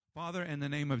Father, in the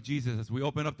name of Jesus, as we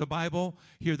open up the Bible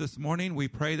here this morning, we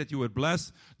pray that you would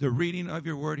bless the reading of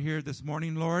your word here this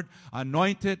morning, Lord.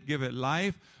 Anoint it, give it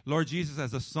life. Lord Jesus,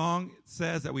 as the song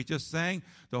says that we just sang,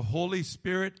 the Holy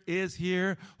Spirit is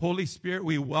here. Holy Spirit,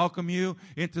 we welcome you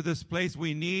into this place.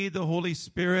 We need the Holy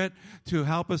Spirit to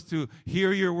help us to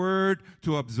hear your word,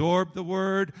 to absorb the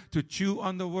word, to chew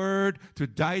on the word, to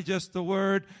digest the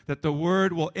word, that the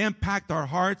word will impact our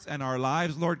hearts and our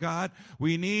lives, Lord God.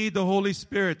 We need the Holy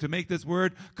Spirit to make this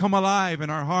word come alive in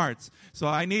our hearts. So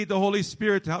I need the Holy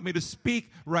Spirit to help me to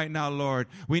speak right now, Lord.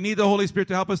 We need the Holy Spirit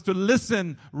to help us to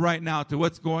listen right now to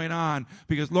what's going on.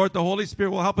 Because, Lord, the Holy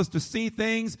Spirit will help us to see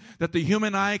things that the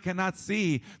human eye cannot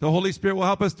see. The Holy Spirit will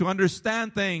help us to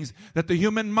understand things that the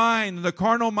human mind, the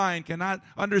carnal mind cannot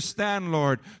understand,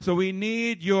 Lord. So we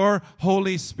need your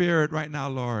Holy Spirit right now,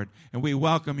 Lord. And we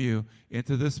welcome you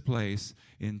into this place.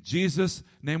 In Jesus'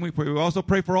 name we pray. We also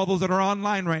pray for all those that are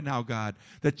online right now, God,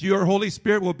 that your Holy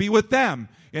Spirit will be with them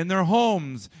in their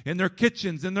homes, in their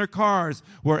kitchens, in their cars,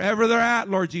 wherever they're at,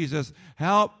 Lord Jesus.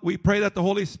 We pray that the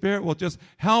Holy Spirit will just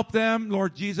help them,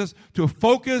 Lord Jesus, to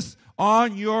focus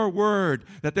on your word,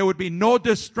 that there would be no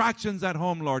distractions at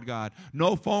home, Lord God.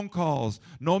 No phone calls,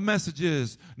 no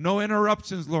messages, no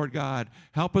interruptions, Lord God.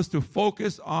 Help us to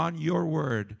focus on your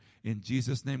word. In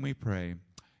Jesus' name we pray.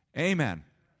 Amen.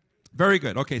 Very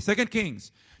good. Okay, 2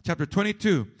 Kings chapter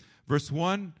 22, verse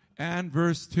 1 and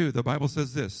verse 2. The Bible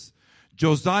says this: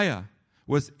 Josiah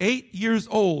was 8 years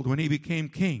old when he became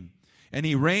king, and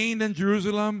he reigned in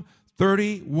Jerusalem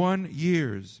 31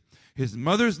 years. His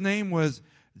mother's name was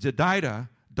Jedidah,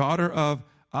 daughter of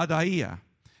Adaiah.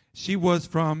 She was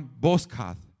from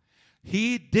Bozkath.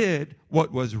 He did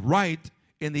what was right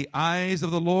in the eyes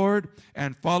of the Lord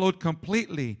and followed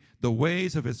completely the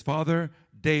ways of his father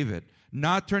David,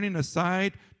 not turning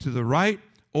aside to the right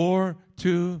or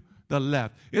to the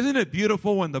left. Isn't it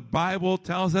beautiful when the Bible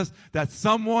tells us that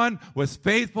someone was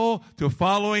faithful to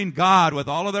following God with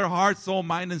all of their heart, soul,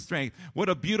 mind, and strength? What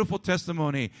a beautiful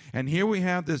testimony. And here we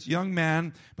have this young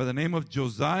man by the name of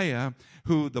Josiah,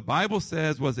 who the Bible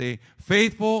says was a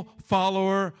faithful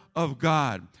follower of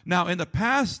God. Now, in the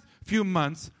past few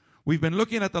months, we've been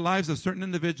looking at the lives of certain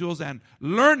individuals and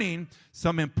learning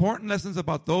some important lessons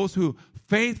about those who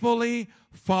faithfully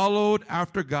followed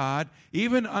after God,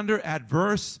 even under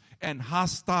adverse and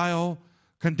hostile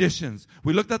conditions.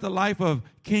 We looked at the life of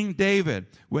King David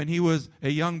when he was a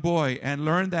young boy and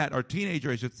learned that, or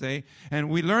teenager I should say, and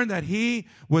we learned that he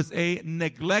was a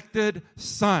neglected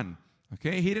son.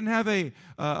 Okay, he didn't have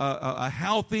a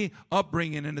healthy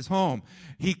upbringing in his home.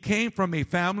 He came from a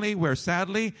family where,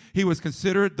 sadly, he was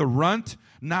considered the runt,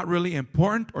 not really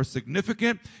important or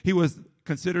significant. He was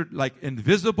considered like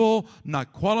invisible,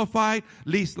 not qualified,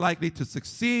 least likely to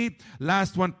succeed,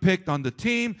 last one picked on the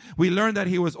team. We learned that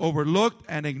he was overlooked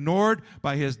and ignored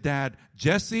by his dad,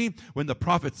 Jesse. When the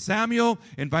prophet Samuel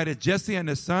invited Jesse and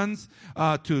his sons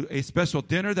to a special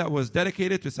dinner that was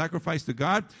dedicated to sacrifice to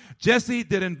God, Jesse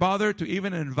didn't bother to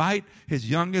even invite his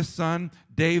youngest son,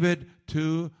 David,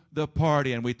 to the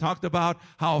party. And we talked about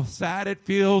how sad it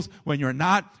feels when you're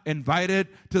not invited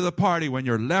to the party, when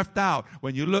you're left out,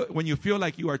 when you feel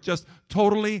like you are just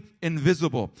totally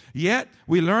invisible. Yet,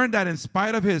 we learned that in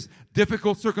spite of his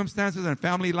difficult circumstances and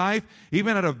family life,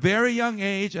 even at a very young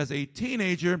age, as a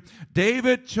teenager,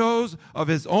 David chose of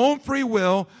his own free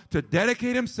will to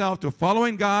dedicate himself to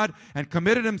following God and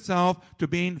committed himself to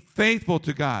being faithful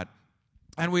to God.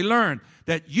 And we learned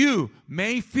that you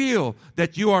may feel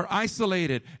that you are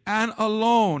isolated and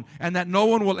alone and that no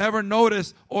one will ever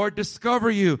notice or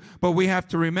discover you. But we have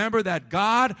to remember that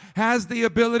God has the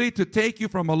ability to take you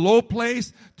from a low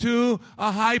place to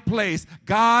a high place.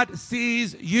 God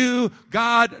sees you.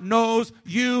 God knows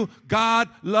you. God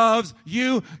loves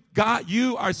you. God,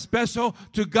 you are special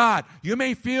to God. You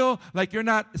may feel like you're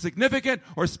not significant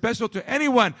or special to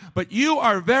anyone, but you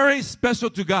are very special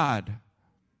to God.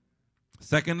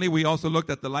 Secondly, we also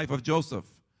looked at the life of Joseph.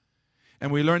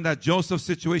 And we learned that Joseph's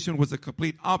situation was the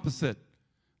complete opposite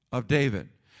of David.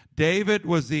 David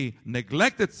was the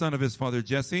neglected son of his father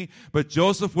Jesse, but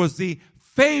Joseph was the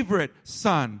favorite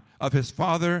son of his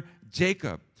father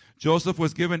Jacob. Joseph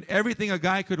was given everything a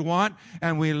guy could want,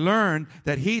 and we learned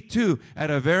that he too, at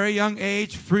a very young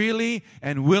age, freely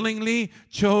and willingly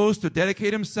chose to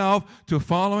dedicate himself to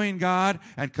following God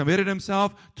and committed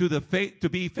himself to to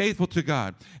be faithful to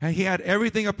God. And he had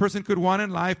everything a person could want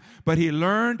in life, but he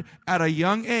learned at a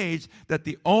young age that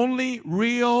the only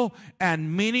real real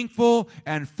and meaningful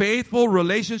and faithful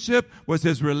relationship was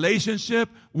his relationship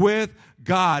with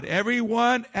God.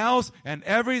 Everyone else and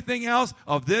everything else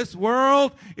of this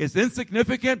world is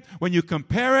insignificant when you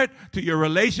compare it to your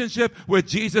relationship with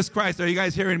Jesus Christ. Are you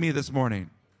guys hearing me this morning?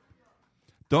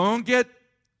 Don't get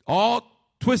all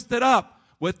twisted up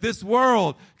with this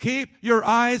world. Keep your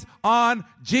eyes on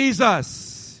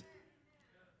Jesus.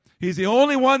 He's the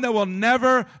only one that will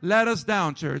never let us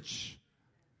down, church.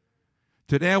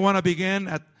 Today I want to begin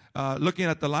at looking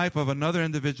at the life of another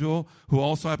individual who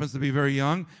also happens to be very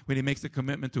young when he makes a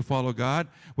commitment to follow God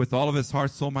with all of his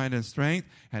heart, soul, mind, and strength.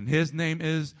 And his name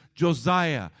is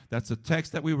Josiah. That's the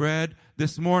text that we read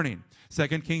this morning. 2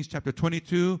 Kings chapter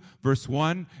 22, verse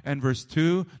 1 and verse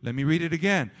 2. Let me read it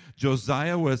again.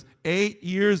 Josiah was 8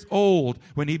 years old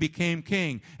when he became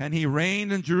king, and he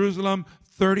reigned in Jerusalem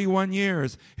 31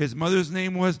 years. His mother's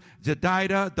name was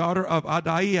Jedidah, daughter of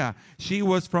Adaiah. She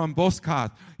was from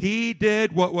Boskath. He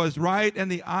did what was right in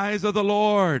the eyes of the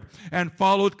Lord and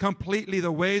followed completely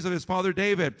the ways of his father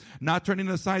David, not turning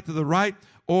aside to the right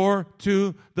or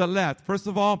to the left. First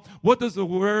of all, what does the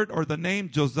word or the name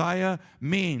Josiah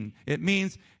mean? It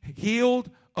means healed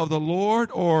of the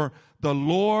Lord, or the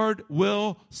Lord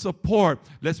will support.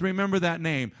 Let's remember that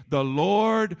name. The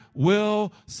Lord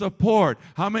will support.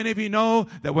 How many of you know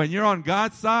that when you're on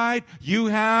God's side, you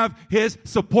have his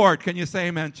support? Can you say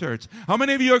amen, church? How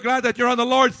many of you are glad that you're on the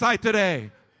Lord's side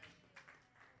today?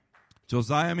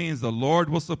 Josiah means the Lord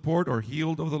will support, or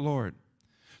healed of the Lord.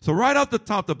 So right off the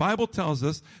top, the Bible tells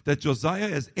us that Josiah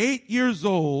is 8 years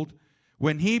old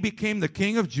when he became the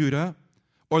king of Judah,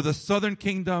 or the southern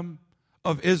kingdom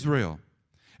of Israel.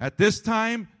 At this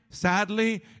time,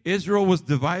 sadly, Israel was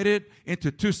divided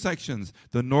into two sections.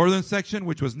 The northern section,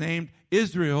 which was named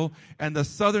Israel, and the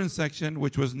southern section,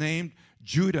 which was named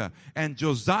Judah. And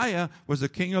Josiah was the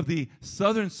king of the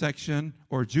southern section,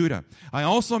 or Judah. I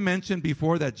also mentioned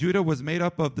before that Judah was made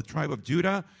up of the tribe of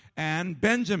Judah and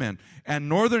Benjamin. And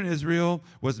northern Israel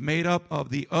was made up of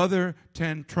the other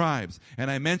 10 tribes.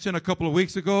 And I mentioned a couple of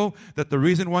weeks ago that the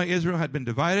reason why Israel had been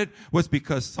divided was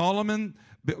because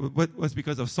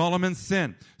of Solomon's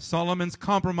sin, Solomon's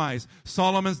compromise,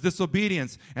 Solomon's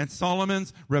disobedience, and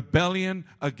Solomon's rebellion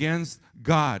against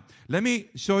God. Let me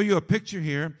show you a picture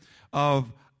here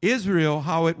of Israel,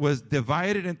 how it was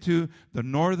divided into the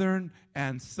northern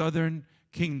and southern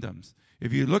kingdoms.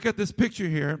 If you look at this picture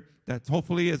here, that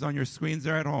hopefully is on your screens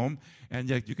there at home, and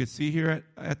yet you can see here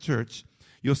at church,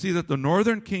 you'll see that the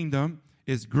northern kingdom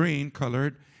is green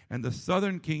colored, and the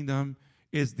southern kingdom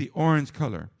is the orange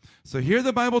color. So here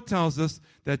the Bible tells us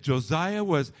that Josiah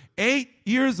was 8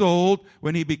 years old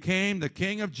when he became the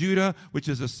king of Judah, which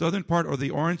is the southern part, or the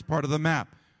orange part of the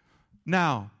map.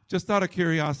 Now, just out of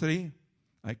curiosity,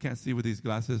 I can't see with these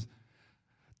glasses,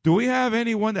 do we have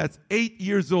anyone that's 8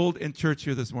 years old in church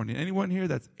here this morning? Anyone here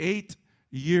that's 8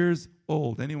 years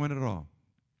old? Anyone at all?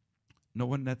 No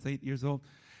one that's 8 years old?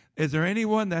 Is there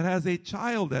anyone that has a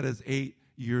child that is 8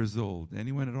 years old?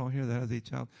 Anyone at all here that has a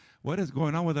child? What is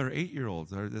going on with our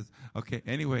 8-year-olds? Okay,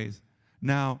 anyways.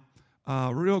 Now,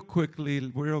 real quickly,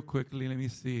 let me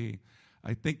see.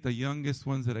 I think the youngest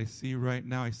ones that I see right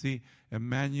now, I see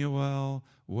Emmanuel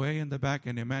way in the back.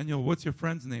 And Emmanuel, what's your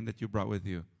friend's name that you brought with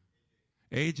you?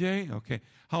 AJ? Okay.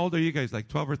 How old are you guys, like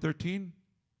 12 or 13?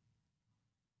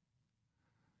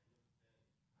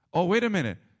 Oh, wait a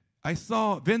minute. I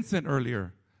saw Vincent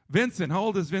earlier. Vincent, how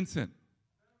old is Vincent?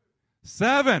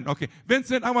 7. Okay.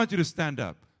 Vincent, I want you to stand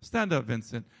up. Stand up,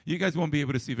 Vincent. You guys won't be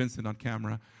able to see Vincent on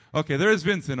camera. Okay, there's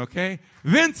Vincent, okay?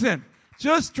 Vincent,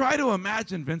 just try to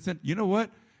imagine, Vincent. You know what?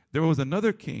 There was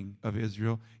another king of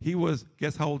Israel. He was,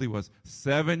 guess how old he was?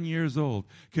 7 years old.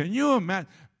 Can you imagine?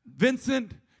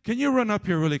 Vincent, can you run up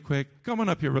here really quick? Come on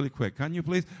up here really quick. Can you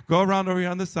please? Go around over here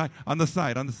on the side. On the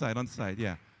side,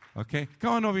 yeah. Okay?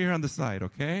 Come on over here on the side,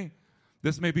 okay?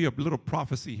 This may be a little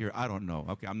prophecy here. I don't know.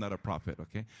 Okay, I'm not a prophet,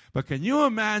 okay? But can you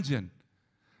imagine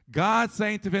God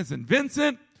saying to Vincent,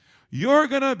 Vincent, you're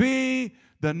going to be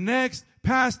the next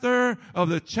pastor of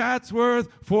the Chatsworth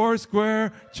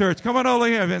Foursquare Church. Come on over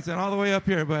here, Vincent, all the way up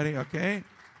here, buddy, okay?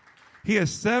 He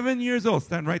is 7 years old.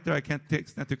 Stand right there. I can't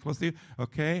stand too close to you,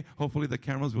 okay? Hopefully the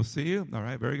cameras will see you. All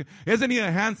right, very good. Isn't he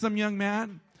a handsome young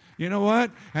man? You know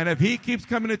what? And if he keeps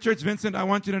coming to church, Vincent, I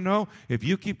want you to know, if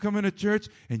you keep coming to church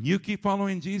and you keep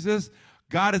following Jesus,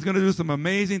 God is going to do some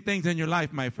amazing things in your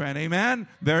life, my friend. Amen?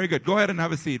 Very good. Go ahead and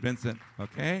have a seat, Vincent.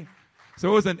 Okay? So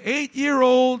it was an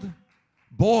 8-year-old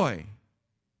boy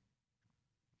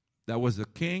that was the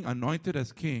king, anointed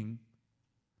as king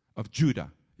of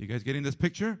Judah. You guys getting this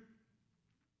picture?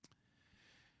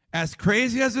 As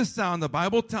crazy as this sounds, the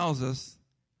Bible tells us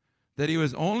that he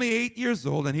was only 8 years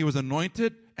old and he was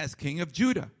anointed as king of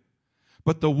Judah.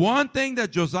 But the one thing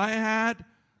that Josiah had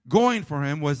going for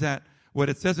him was that what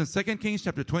it says in 2 Kings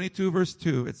chapter 22, verse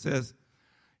 2, it says,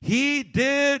 he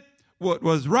did what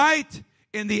was right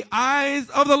in the eyes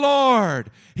of the Lord.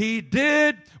 He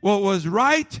did what was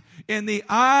right in the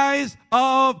eyes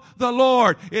of the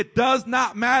Lord. It does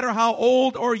not matter how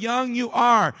old or young you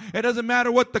are. It doesn't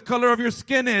matter what the color of your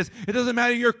skin is. It doesn't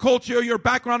matter your culture or your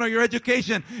background or your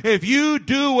education. If you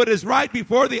do what is right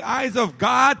before the eyes of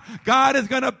God, God is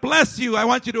going to bless you. I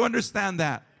want you to understand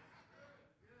that.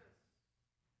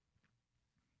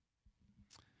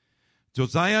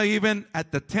 Josiah, even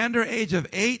at the tender age of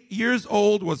 8 years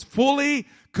old, was fully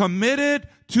committed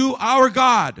to our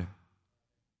God.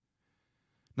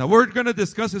 Now, we're going to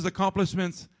discuss his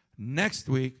accomplishments next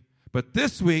week, but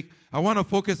this week, I want to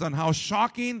focus on how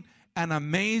shocking and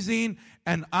amazing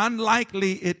and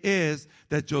unlikely it is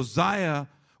that Josiah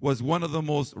was one of the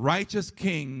most righteous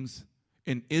kings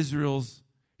in Israel's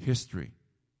history.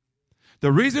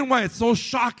 The reason why it's so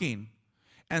shocking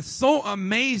and so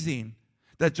amazing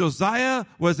that Josiah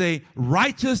was a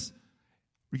righteous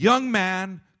young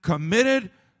man, committed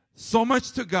so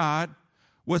much to God,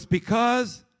 was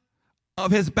because of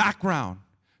his background,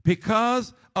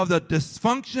 because of the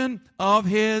dysfunction of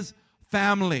his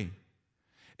family.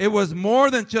 It was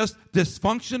more than just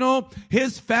dysfunctional.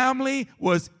 His family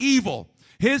was evil.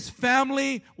 His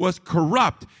family was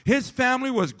corrupt. His family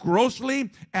was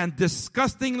grossly and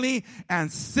disgustingly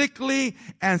and sickly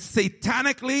and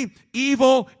satanically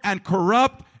evil and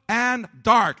corrupt and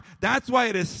dark. That's why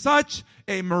it is such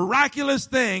a miraculous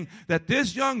thing that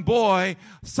this young boy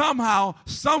somehow,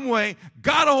 some way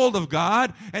got a hold of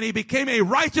God and he became a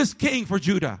righteous king for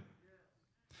Judah.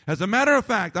 As a matter of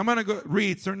fact, I'm going to go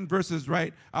read certain verses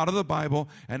right out of the Bible,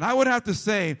 and I would have to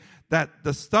say that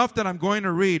the stuff that I'm going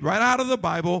to read right out of the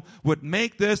Bible would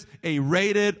make this a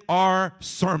rated R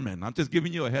sermon. I'm just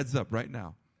giving you a heads up right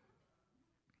now.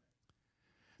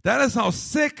 That is how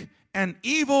sick and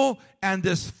evil and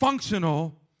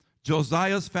dysfunctional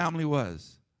Josiah's family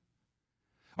was.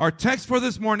 Our text for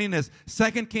this morning is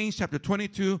 2 Kings chapter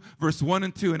 22, verse 1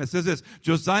 and 2. And it says this: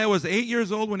 Josiah was 8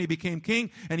 years old when he became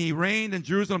king, and he reigned in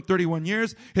Jerusalem 31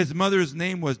 years. His mother's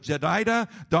name was Jedidah,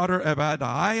 daughter of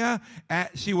Adaiah.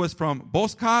 She was from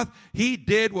Boscath. He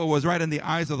did what was right in the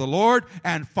eyes of the Lord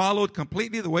and followed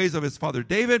completely the ways of his father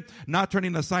David, not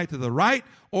turning aside to the right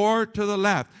or to the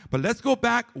left. But let's go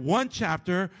back one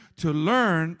chapter to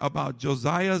learn about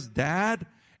Josiah's dad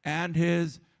and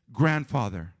his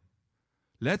grandfather.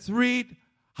 Let's read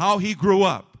how he grew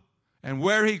up and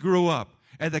where he grew up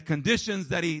and the conditions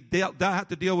that he had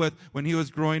to deal with when he was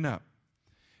growing up.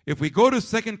 If we go to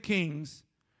 2 Kings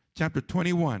chapter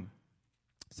 21,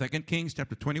 2 Kings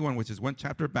chapter 21, which is one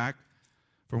chapter back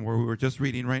from where we were just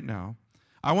reading right now,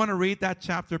 I want to read that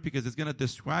chapter because it's going to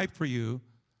describe for you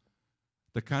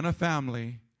the kind of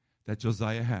family that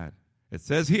Josiah had. It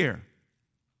says here,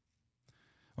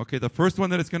 okay, the first one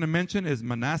that it's going to mention is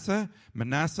Manasseh.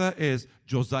 Manasseh is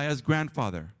Josiah's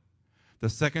grandfather. The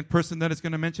second person that it's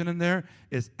going to mention in there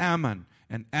is Ammon.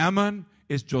 And Ammon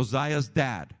is Josiah's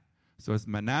dad. So it's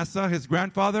Manasseh, his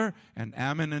grandfather, and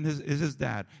Ammon is his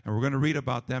dad. And we're going to read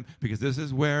about them because this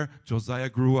is where Josiah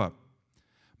grew up.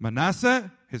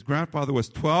 Manasseh, his grandfather, was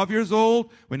 12 years old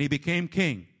when he became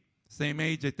king. Same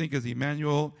age, I think, as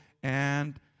Emmanuel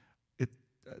and...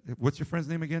 what's your friend's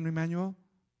name again, Emmanuel?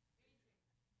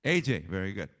 AJ,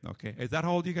 very good. Okay. Is that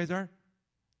how old you guys are?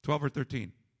 12 or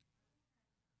 13?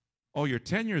 Oh, you're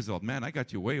 10 years old. Man, I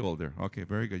got you way older. Okay,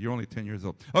 very good. You're only 10 years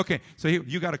old. Okay, so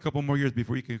you got a couple more years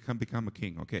before you can become a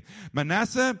king. Okay.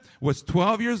 Manasseh was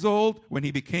 12 years old when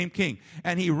he became king,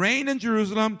 and he reigned in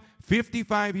Jerusalem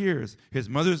 55 years. His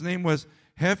mother's name was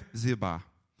Hephzibah.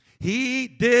 He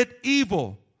did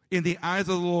evil in the eyes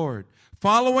of the Lord,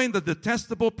 following the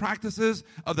detestable practices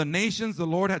of the nations the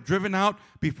Lord had driven out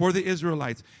before the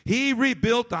Israelites. He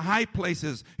rebuilt the high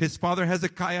places his father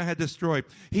Hezekiah had destroyed.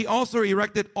 He also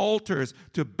erected altars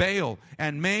to Baal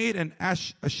and made an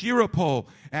Asherah pole,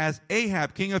 as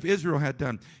Ahab, king of Israel, had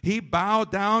done. He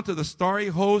bowed down to the starry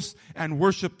hosts and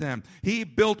worshipped them. He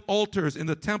built altars in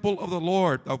the temple of the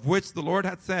Lord, of which the Lord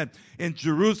had said, "In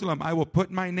Jerusalem I will put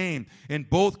my name." In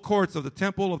both courts of the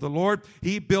temple of the Lord,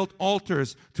 he built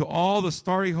altars to all the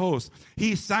starry hosts.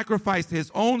 He sacrificed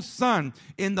his own son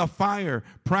in the fire,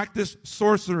 practiced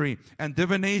sorcery and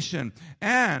divination,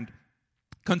 and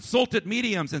consulted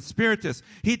mediums and spiritists.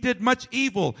 He did much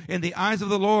evil in the eyes of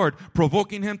the Lord,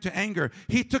 provoking him to anger.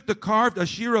 He took the carved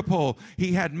Asherah pole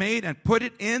he had made and put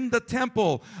it in the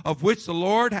temple, of which the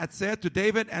Lord had said to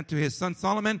David and to his son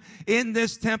Solomon, in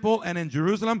this temple and in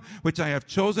Jerusalem, which I have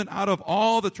chosen out of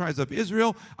all the tribes of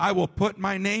Israel, I will put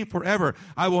my name forever.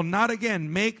 I will not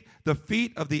again make the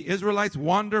feet of the Israelites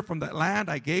wander from the land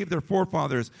I gave their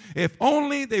forefathers. If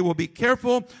only they will be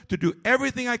careful to do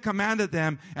everything I commanded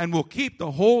them and will keep the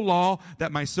whole law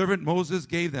that my servant Moses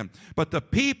gave them. But the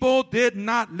people did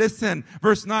not listen.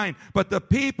 Verse 9, but the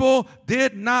people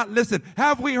did not listen.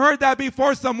 Have we heard that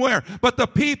before somewhere? But the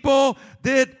people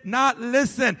did not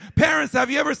listen. Parents,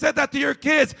 have you ever said that to your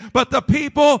kids? But the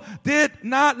people did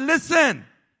not listen.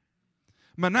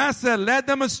 Manasseh led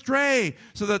them astray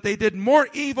so that they did more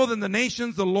evil than the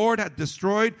nations the Lord had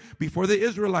destroyed before the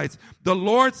Israelites. The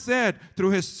Lord said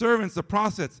through his servants, the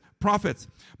prophets,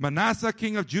 Manasseh,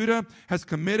 king of Judah, has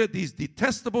committed these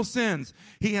detestable sins.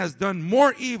 He has done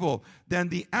more evil than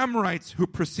the Amorites who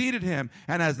preceded him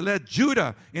and has led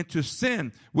Judah into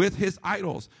sin with his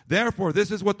idols. Therefore,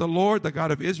 this is what the Lord, the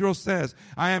God of Israel, says.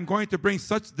 I am going to bring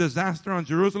such disaster on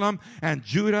Jerusalem and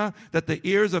Judah that the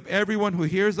ears of everyone who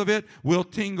hears of it will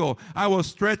tingle. I will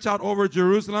stretch out over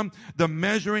Jerusalem the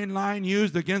measuring line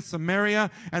used against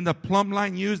Samaria and the plumb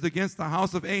line used against the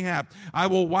house of Ahab. I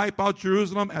will wipe out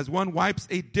Jerusalem as one wipes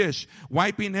a dish,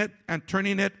 wiping it and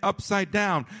turning it upside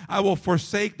down. I will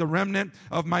forsake the remnant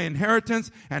of my inheritance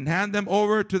and hand them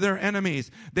over to their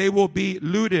enemies. They will be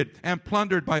looted and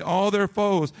plundered by all their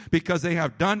foes because they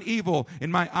have done evil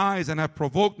in my eyes and have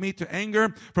provoked me to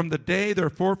anger from the day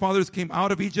their forefathers came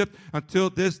out of Egypt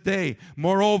until this day.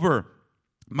 Moreover,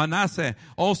 Manasseh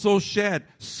also shed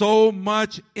so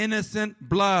much innocent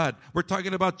blood. We're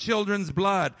talking about children's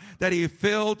blood, that he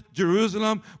filled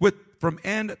Jerusalem with from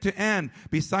end to end,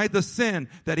 beside the sin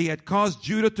that he had caused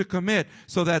Judah to commit,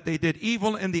 so that they did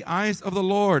evil in the eyes of the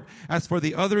Lord. As for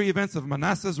the other events of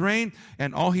Manasseh's reign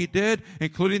and all he did,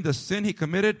 including the sin he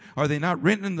committed, are they not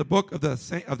written in the book of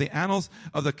the annals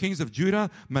of the kings of Judah?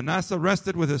 Manasseh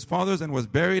rested with his fathers and was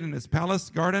buried in his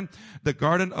palace garden, the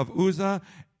garden of Uzzah.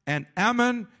 And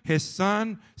Amon, his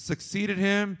son, succeeded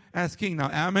him as king.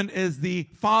 Now, Amon is the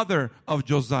father of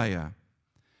Josiah.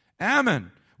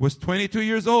 Ammon was 22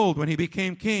 years old when he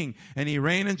became king, and he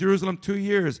reigned in Jerusalem 2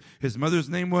 years. His mother's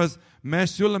name was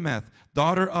Meshullemeth,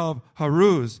 daughter of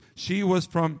Haruz. She was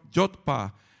from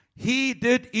Jotbah. He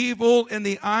did evil in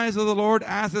the eyes of the Lord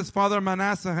as his father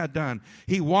Manasseh had done.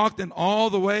 He walked in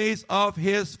all the ways of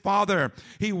his father.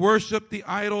 He worshipped the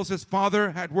idols his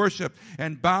father had worshipped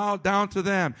and bowed down to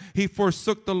them. He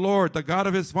forsook the Lord, the God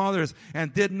of his fathers,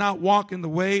 and did not walk in the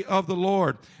way of the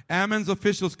Lord. Ammon's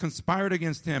officials conspired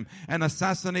against him and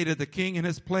assassinated the king in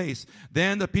his place.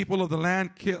 Then the people of the land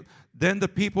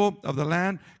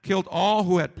killed all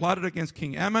who had plotted against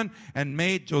King Ammon and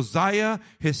made Josiah,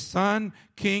 his son,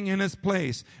 king in his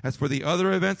place. As for the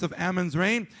other events of Ammon's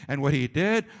reign and what he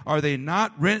did, are they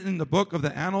not written in the book of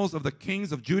the annals of the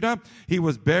kings of Judah? He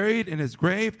was buried in his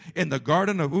grave in the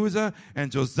garden of Uzzah,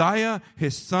 and Josiah,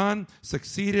 his son,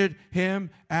 succeeded him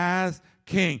as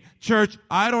king. Church,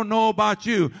 I don't know about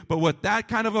you, but with that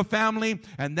kind of a family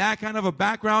and that kind of a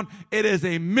background, it is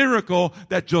a miracle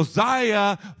that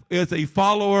Josiah is a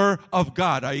follower of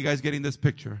God. Are you guys getting this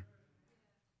picture?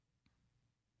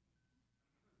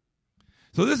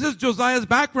 So this is Josiah's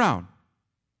background.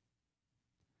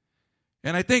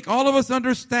 And I think all of us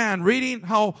understand, reading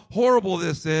how horrible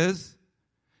this is,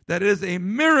 that it is a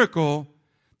miracle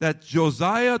that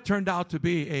Josiah turned out to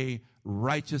be a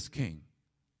righteous king.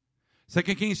 2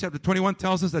 Kings chapter 21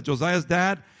 tells us that Josiah's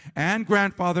dad and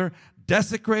grandfather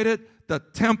desecrated the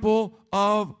temple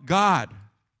of God.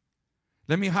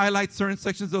 Let me highlight certain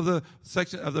sections of the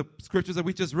scriptures that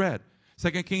we just read.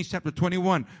 2 Kings chapter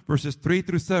 21, verses 3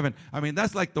 through 7. I mean,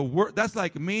 that's like that's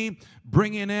like me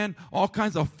bringing in all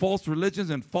kinds of false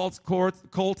religions and false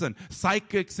cults and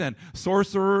psychics and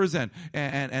sorcerers and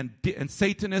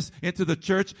Satanists into the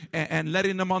church and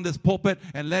letting them on this pulpit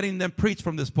and letting them preach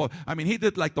from this pulpit. I mean, he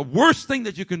did like the worst thing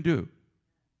that you can do.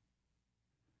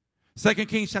 2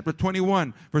 Kings chapter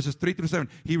 21, verses 3 through 7.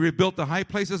 He rebuilt the high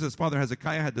places his father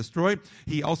Hezekiah had destroyed.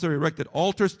 He also erected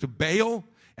altars to Baal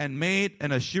and made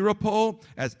an Asherah pole,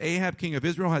 as Ahab, king of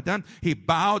Israel, had done. He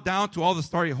bowed down to all the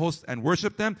starry hosts and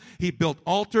worshipped them. He built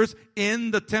altars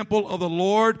in the temple of the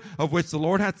Lord, of which the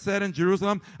Lord had said in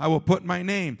Jerusalem, I will put my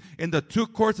name. In the two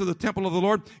courts of the temple of the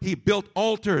Lord, he built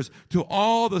altars to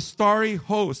all the starry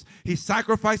hosts. He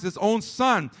sacrificed his own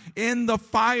son in the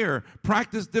fire,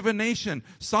 practiced divination,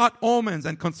 sought omens,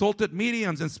 and consulted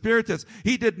mediums and spiritists.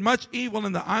 He did much evil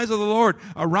in the eyes of the Lord,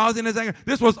 arousing his anger.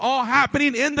 This was all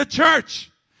happening in the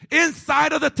church,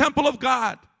 inside of the temple of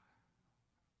God.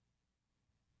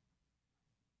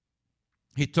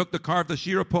 He took the carved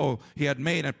Asherah pole he had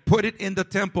made and put it in the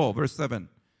temple, verse 7,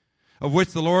 of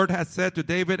which the Lord had said to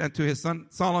David and to his son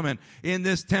Solomon, in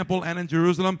this temple and in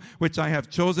Jerusalem, which I have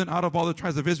chosen out of all the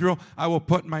tribes of Israel, I will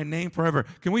put my name forever.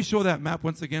 Can we show that map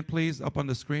once again, please, up on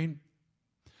the screen?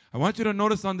 I want you to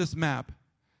notice on this map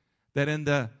that in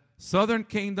the southern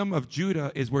kingdom of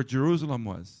Judah is where Jerusalem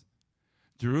was.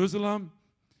 Jerusalem,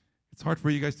 it's hard for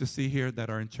you guys to see here that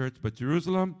are in church, but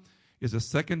Jerusalem is a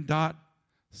second dot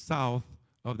south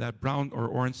of that brown or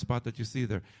orange spot that you see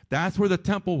there. That's where the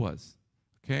temple was.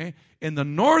 Okay? In the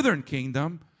northern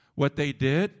kingdom, what they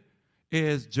did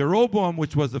is Jeroboam,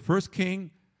 which was the first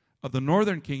king of the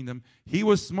northern kingdom, he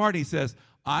was smart. He says,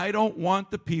 I don't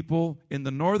want the people in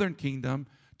the northern kingdom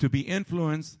to be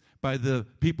influenced by the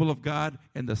people of God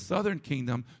in the southern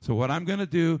kingdom. So what I'm going to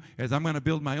do is I'm going to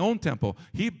build my own temple.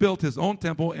 He built his own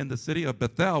temple in the city of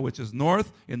Bethel, which is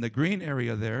north in the green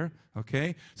area there.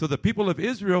 Okay? So the people of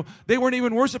Israel, they weren't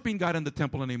even worshiping God in the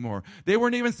temple anymore. They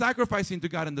weren't even sacrificing to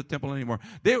God in the temple anymore.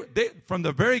 They from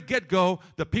the very get-go,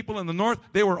 the people in the north,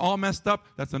 they were all messed up.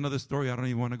 That's another story. I don't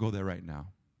even want to go there right now.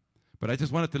 But I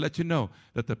just wanted to let you know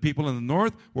that the people in the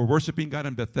north were worshiping God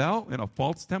in Bethel, in a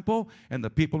false temple, and the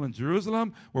people in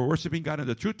Jerusalem were worshiping God in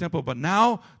the true temple. But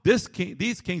now these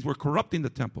kings were corrupting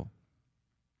the temple.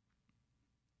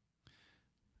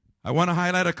 I want to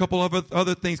highlight a couple of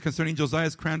other things concerning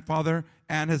Josiah's grandfather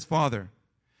and his father.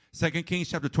 2 Kings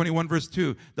chapter 21 verse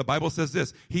 2, the Bible says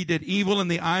this, he did evil in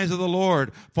the eyes of the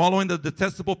Lord, following the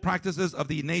detestable practices of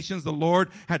the nations the Lord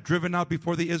had driven out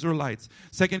before the Israelites.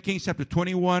 2 Kings chapter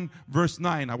 21 verse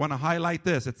 9, I want to highlight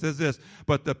this. It says this,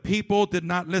 but the people did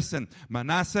not listen.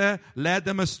 Manasseh led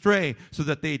them astray, so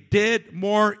that they did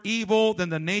more evil than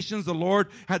the nations the Lord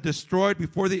had destroyed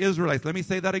before the Israelites. Let me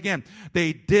say that again.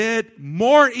 They did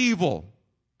more evil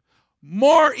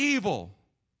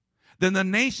than the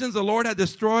nations the Lord had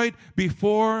destroyed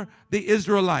before the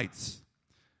Israelites.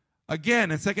 Again,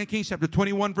 in 2 Kings chapter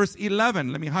 21, verse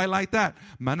 11, let me highlight that.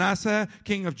 Manasseh,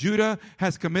 king of Judah,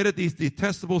 has committed these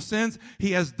detestable sins.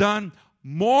 He has done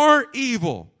more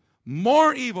evil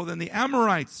than the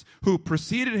Amorites who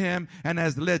preceded him, and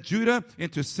has led Judah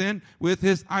into sin with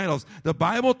his idols. The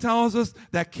Bible tells us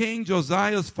that King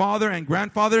Josiah's father and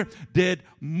grandfather did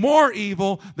more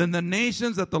evil than the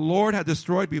nations that the Lord had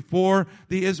destroyed before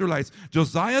the Israelites.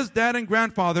 Josiah's dad and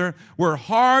grandfather were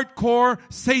hardcore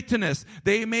Satanists.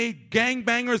 They made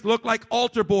gangbangers look like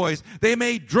altar boys. They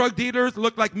made drug dealers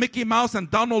look like Mickey Mouse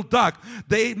and Donald Duck.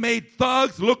 They made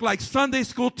thugs look like Sunday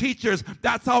school teachers.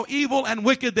 That's how evil and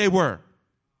wicked they were.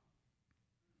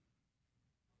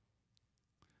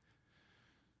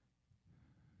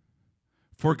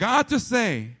 For God to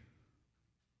say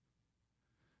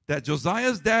that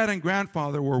Josiah's dad and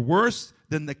grandfather were worse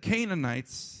than the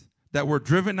Canaanites that were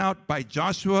driven out by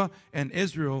Joshua and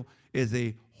Israel is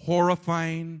a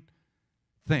horrifying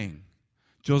thing.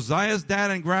 Josiah's dad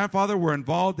and grandfather were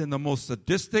involved in the most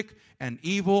sadistic and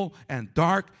evil and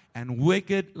dark and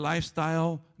wicked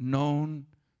lifestyle known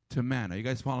to man. Are you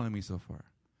guys following me so far?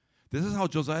 This is how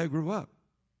Josiah grew up.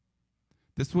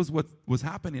 This was what was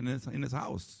happening in his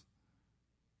house.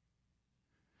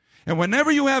 And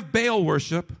whenever you have Baal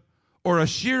worship or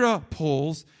Asherah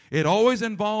poles, it always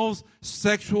involves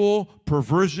sexual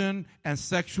perversion and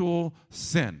sexual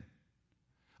sin.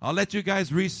 I'll let you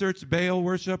guys research Baal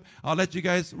worship. I'll let you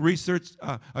guys research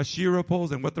Asherah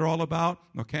poles and what they're all about.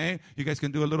 Okay? You guys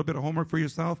can do a little bit of homework for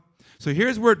yourself. So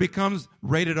here's where it becomes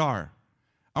rated R.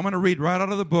 I'm going to read right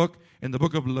out of the book, in the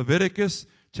book of Leviticus,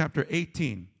 chapter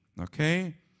 18.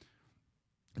 Okay?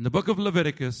 In the book of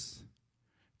Leviticus,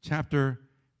 chapter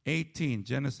 18,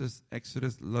 Genesis,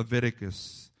 Exodus,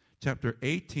 Leviticus, chapter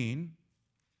 18.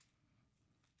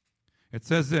 It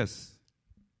says this.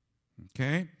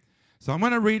 Okay? So I'm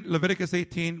going to read Leviticus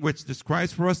 18, which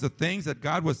describes for us the things that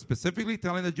God was specifically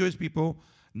telling the Jewish people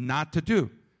not to do.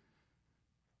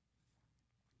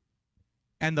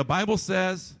 And the Bible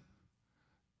says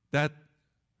that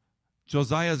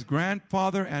Josiah's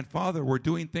grandfather and father were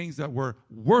doing things that were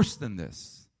worse than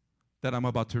this that I'm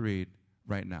about to read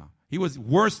right now. He was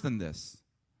worse than this.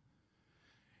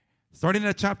 Starting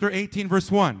at chapter 18, verse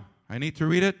 1. I need to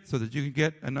read it so that you can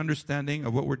get an understanding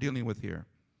of what we're dealing with here.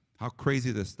 How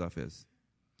crazy this stuff is.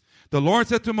 The Lord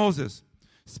said to Moses,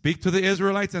 speak to the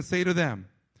Israelites and say to them,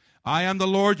 I am the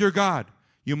Lord your God.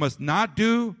 You must not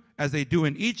do as they do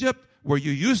in Egypt, where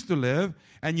you used to live,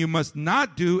 and you must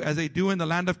not do as they do in the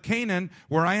land of Canaan,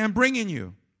 where I am bringing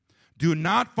you. Do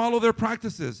not follow their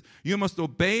practices. You must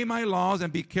obey my laws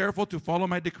and be careful to follow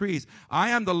my decrees. I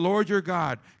am the Lord your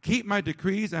God. Keep my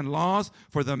decrees and laws,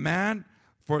 for the man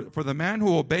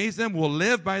who obeys them will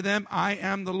live by them. I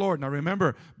am the Lord. Now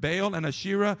remember, Baal and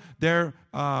Asherah, they're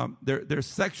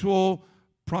sexual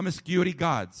promiscuity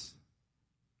gods.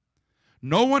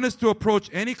 No one is to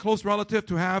approach any close relative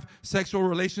to have sexual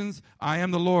relations. I am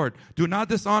the Lord. Do not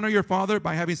dishonor your father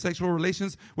by having sexual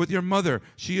relations with your mother.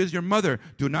 She is your mother.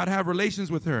 Do not have relations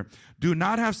with her. Do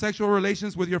not have sexual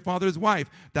relations with your father's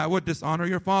wife. That would dishonor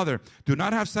your father. Do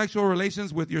not have sexual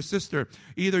relations with your sister,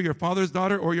 either your father's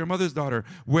daughter or your mother's daughter,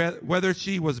 whether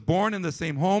she was born in the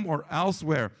same home or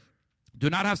elsewhere. Do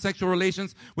not have sexual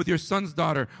relations with your son's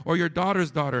daughter or your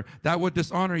daughter's daughter. That would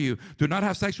dishonor you. Do not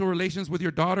have sexual relations with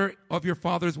your daughter of your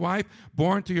father's wife,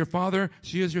 born to your father.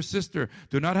 She is your sister.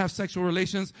 Do not have sexual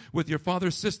relations with your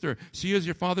father's sister. She is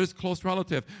your father's close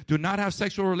relative. Do not have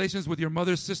sexual relations with your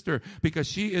mother's sister, because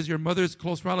she is your mother's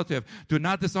close relative. Do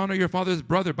not dishonor your father's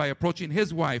brother by approaching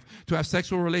his wife to have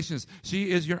sexual relations.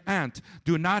 She is your aunt.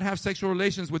 Do not have sexual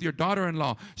relations with your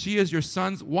daughter-in-law. She is your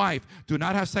son's wife. Do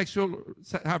not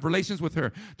have relations with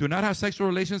her. Do not have sexual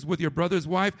relations with your brother's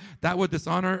wife. That would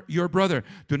dishonor your brother.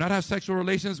 Do not have sexual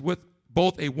relations with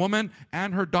both a woman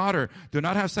and her daughter. Do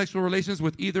not have sexual relations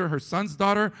with either her son's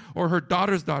daughter or her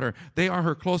daughter's daughter. They are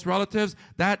her close relatives.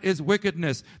 That is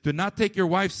wickedness. Do not take your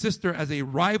wife's sister as a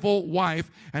rival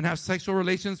wife and have sexual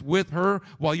relations with her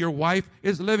while your wife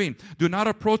is living. Do not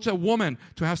approach a woman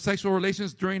to have sexual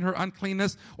relations during her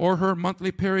uncleanness or her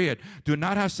monthly period. Do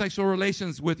not have sexual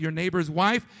relations with your neighbor's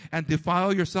wife and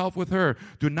defile yourself with her.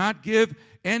 Do not give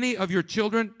any of your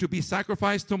children to be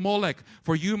sacrificed to Molech,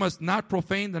 for you must not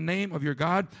profane the name of your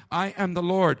God. I am the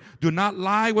Lord. Do not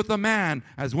lie with a man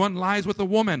as one lies with a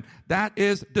woman. That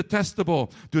is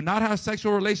detestable. Do not have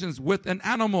sexual relations with an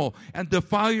animal and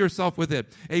defile yourself with it.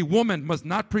 A woman must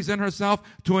not present herself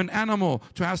to an animal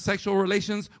to have sexual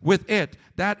relations with it.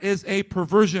 That is a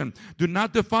perversion. Do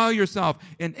not defile yourself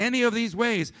in any of these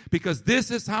ways, because this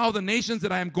is how the nations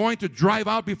that I am going to drive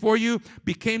out before you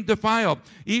became defiled.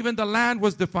 Even the land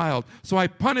was defiled. So I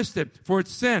punished it for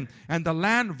its sin, and the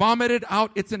land vomited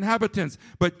out its inhabitants.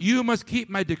 But you must keep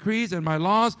my decrees and my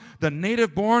laws. The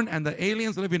native born and the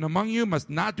aliens living among you must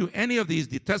not do any of these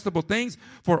detestable things,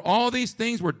 for all these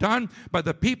things were done by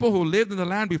the people who lived in the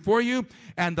land before you,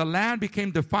 and the land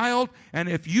became defiled. And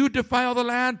if you defile the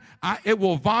land, it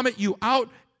will vomit you out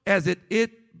as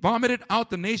it vomited out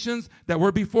the nations that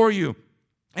were before you.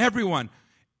 Everyone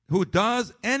who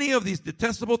does any of these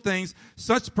detestable things,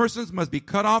 such persons must be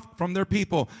cut off from their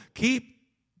people. Keep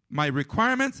my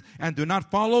requirements and do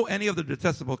not follow any of the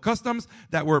detestable customs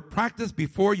that were practiced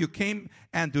before you came,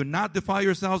 and do not defile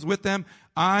yourselves with them.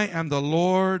 I am the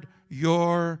Lord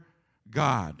your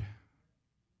God.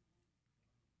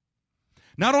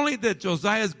 Not only did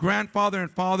Josiah's grandfather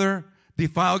and father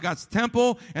defile God's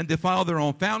temple and defile their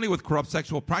own family with corrupt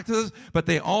sexual practices, but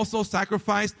they also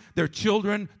sacrificed their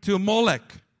children to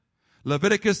Molech.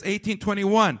 Leviticus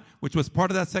 18:21, which was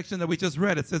part of that section that we just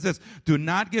read. It says this: do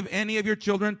not give any of your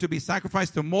children to be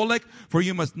sacrificed to Molech, for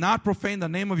you must not profane the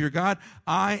name of your God.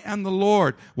 I am the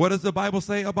Lord. What does the Bible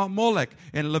say about Molech?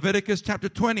 In Leviticus chapter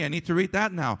 20, I need to read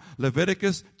that now.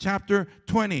 Leviticus chapter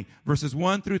 20, verses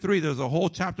 1 through 3. There's a whole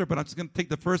chapter, but I'm just going to take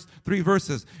the first 3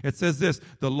 verses. It says this: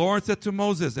 the Lord said to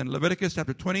Moses in Leviticus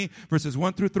chapter 20, verses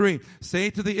 1 through 3, say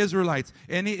to the Israelites,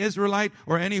 any Israelite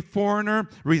or any foreigner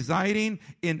residing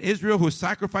in Israel who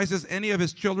sacrifices any of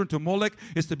his children to Molech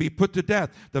is to be put to death.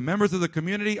 The members of the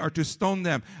community are to stone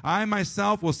them. I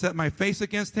myself will set my face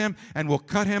against him and will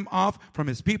cut him off from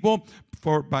his people.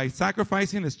 For by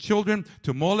sacrificing his children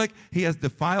to Molech, he has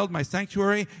defiled my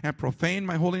sanctuary and profaned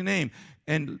my holy name.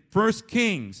 In 1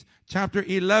 Kings chapter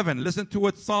 11, listen to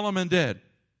what Solomon did.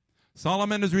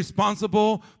 Solomon is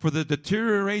responsible for the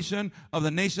deterioration of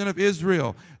the nation of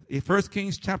Israel. 1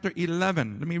 Kings chapter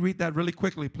 11. Let me read that really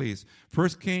quickly, please. 1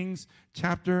 Kings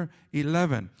chapter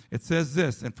 11. It says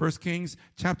this in 1 Kings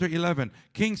chapter 11.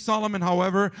 King Solomon,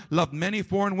 however, loved many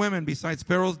foreign women besides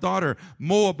Pharaoh's daughter,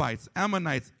 Moabites,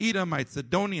 Ammonites, Edomites,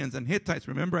 Sidonians, and Hittites.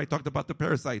 Remember, I talked about the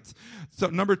parasites. So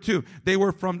number 2, they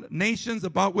were from nations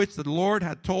about which the Lord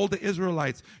had told the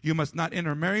Israelites, you must not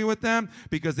intermarry with them,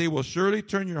 because they will surely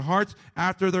turn your hearts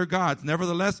after their gods.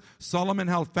 Nevertheless, Solomon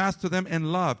held fast to them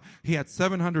in love. He had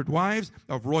 700 wives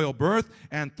of royal birth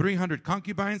and 300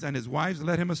 concubines, and his wives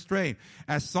led him astray.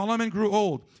 As Solomon grew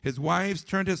old, his wives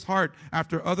turned his heart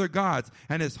after other gods,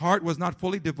 and his heart was not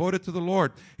fully devoted to the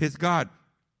Lord, his God.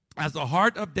 As the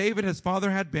heart of David, his father,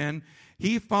 had been,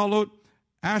 he followed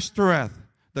Ashtoreth,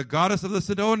 the goddess of the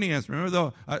Sidonians. Remember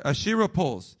the Asherah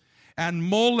poles. And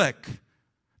Molech,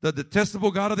 the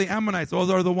detestable god of the Ammonites. Those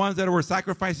are the ones that were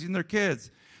sacrificing their kids.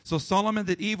 So Solomon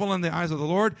did evil in the eyes of the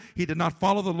Lord. He did not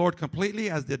follow the Lord completely,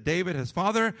 as did David his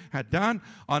father had done.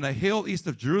 On a hill east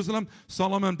of Jerusalem,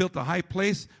 Solomon built a high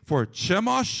place for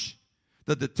Chemosh,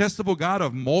 the detestable god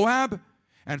of Moab,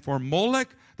 and for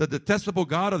Molech, the detestable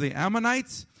god of the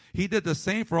Ammonites. He did the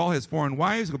same for all his foreign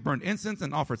wives who burned incense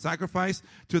and offered sacrifice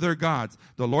to their gods.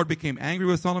 The Lord became angry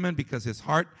with Solomon because his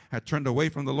heart had turned away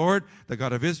from the Lord, the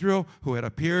God of Israel, who had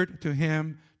appeared to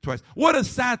him twice. What a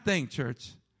sad thing,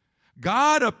 church.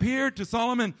 God appeared to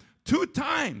Solomon 2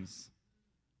 times,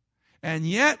 and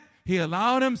yet he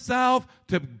allowed himself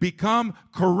to become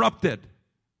corrupted.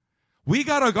 We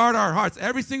got to guard our hearts.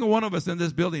 Every single one of us in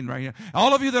this building right here.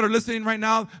 All of you that are listening right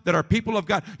now that are people of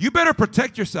God, you better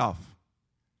protect yourself.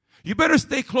 You better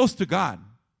stay close to God,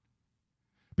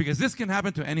 because this can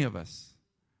happen to any of us.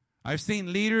 I've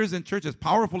seen leaders in churches,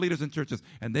 powerful leaders in churches,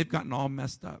 and they've gotten all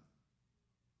messed up.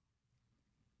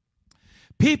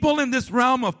 People in this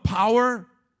realm of power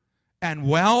and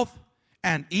wealth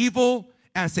and evil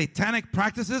and satanic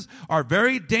practices are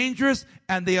very dangerous,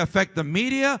 and they affect the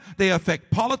media, they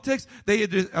affect politics, they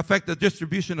affect the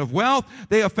distribution of wealth,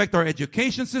 they affect our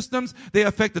education systems, they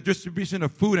affect the distribution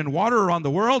of food and water around the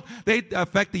world, they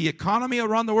affect the economy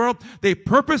around the world. They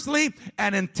purposely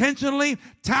and intentionally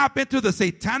tap into the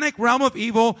satanic realm of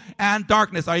evil and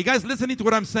darkness. Are you guys listening to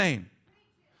what I'm saying?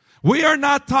 We are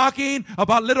not talking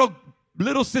about little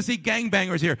sissy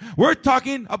gangbangers here. We're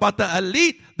talking about the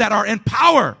elite that are in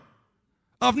power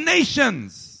of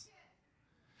nations.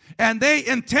 And they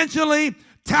intentionally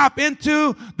tap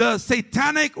into the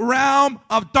satanic realm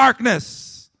of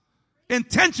darkness.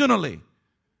 Intentionally.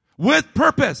 With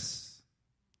purpose.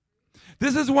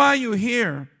 This is why you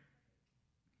hear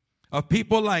of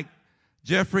people like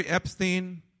Jeffrey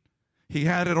Epstein. He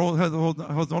had his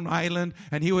own island,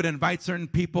 and he would invite certain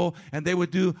people, and they would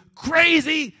do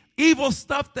crazy, evil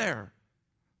stuff there.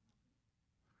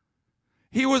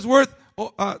 He was worth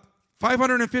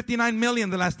 $559 million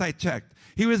the last I checked.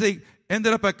 He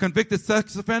ended up a convicted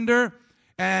sex offender,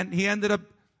 and he ended up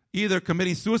either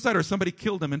committing suicide or somebody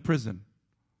killed him in prison.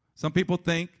 Some people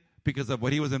think because of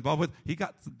what he was involved with, he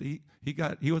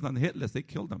was on the hit list. They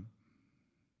killed him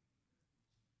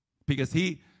because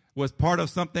he was part of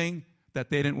something that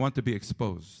they didn't want to be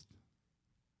exposed.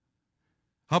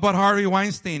 How about Harvey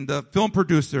Weinstein, the film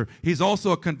producer? He's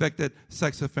also a convicted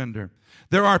sex offender.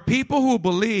 There are people who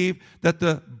believe that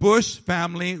the Bush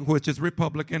family, which is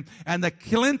Republican, and the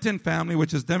Clinton family,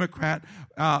 which is Democrat,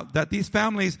 that these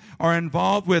families are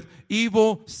involved with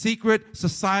evil, secret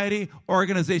society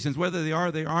organizations. Whether they are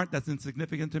or they aren't, that's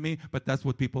insignificant to me, but that's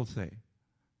what people say.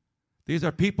 These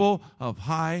are people of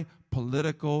high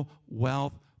political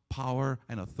wealth, power,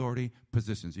 and authority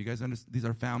positions. You guys understand? These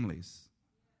are families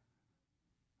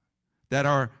that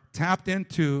are tapped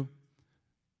into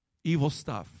evil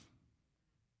stuff.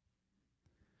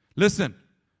 Listen,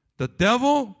 the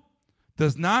devil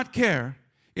does not care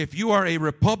if you are a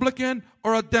Republican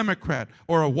or a Democrat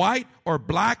or a white or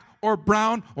black or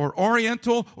brown or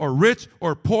oriental or rich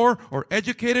or poor or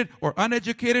educated or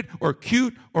uneducated or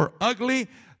cute or ugly.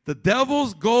 The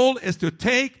devil's goal is to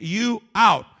take you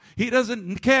out. He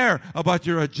doesn't care about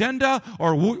your agenda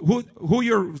or who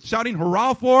you're shouting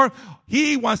hurrah for.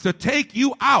 He wants to take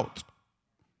you out.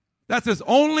 That's his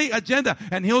only agenda,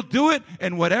 and he'll do it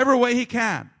in whatever way he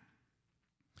can.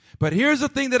 But here's the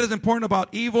thing that is important about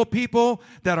evil people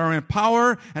that are in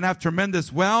power and have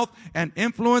tremendous wealth and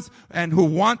influence and who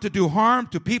want to do harm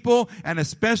to people and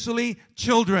especially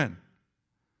children.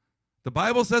 The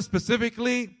Bible says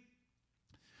specifically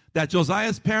that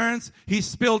Josiah's parents, he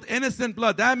spilled innocent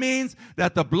blood. That means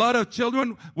that the blood of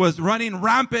children was running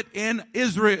rampant in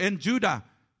Israel, in Judah,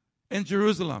 in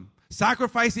Jerusalem.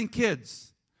 Sacrificing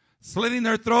kids, slitting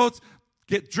their throats,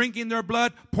 drinking their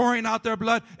blood, pouring out their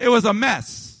blood. It was a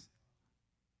mess.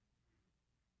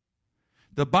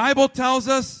 The Bible tells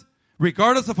us,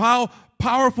 regardless of how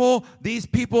powerful these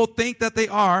people think that they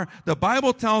are, the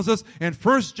Bible tells us in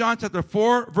 1 John chapter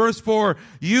 4, verse 4,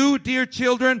 you, dear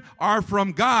children, are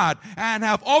from God and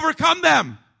have overcome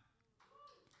them.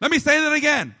 Let me say that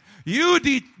again. You,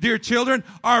 dear children,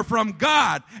 are from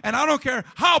God. And I don't care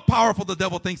how powerful the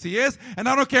devil thinks he is, and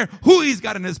I don't care who he's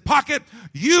got in his pocket.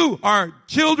 You are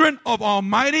children of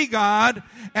Almighty God,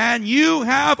 and you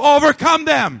have overcome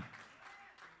them.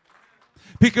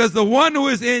 Because the one who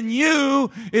is in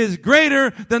you is greater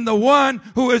than the one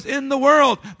who is in the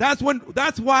world. That's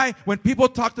why when people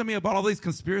talk to me about all these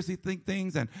conspiracy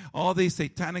things and all these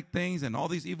satanic things and all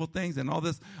these evil things and all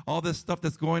this stuff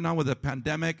that's going on with the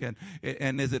pandemic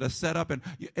and is it a setup? And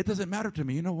it doesn't matter to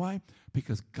me. You know why?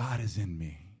 Because God is in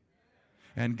me.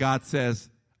 And God says,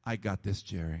 I got this,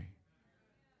 Jerry.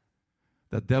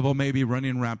 The devil may be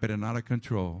running rampant and out of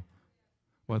control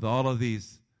with all of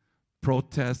these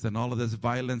protests and all of this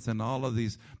violence and all of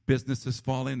these businesses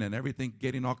falling and everything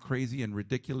getting all crazy and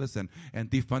ridiculous and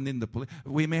defunding the police.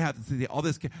 We may have to see all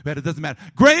this, but it doesn't matter.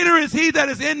 Greater is he that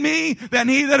is in me than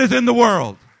he that is in the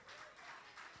world.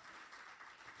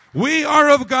 We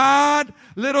are of God,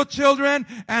 little children,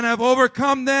 and have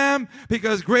overcome them,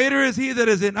 because greater is he that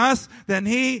is in us than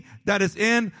he that is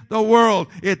in the world.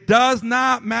 It does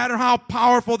not matter how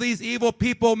powerful these evil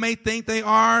people may think they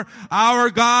are. Our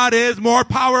God is more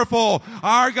powerful.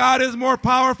 Our God is more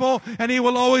powerful, and he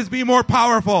will always be more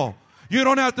powerful. You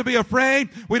don't have to be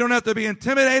afraid. We don't have to be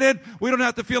intimidated. We don't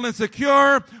have to feel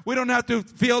insecure. We don't have to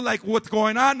feel like what's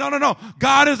going on. No.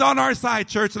 God is on our side,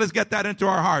 church. Let's get that into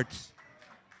our hearts.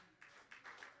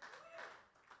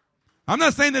 I'm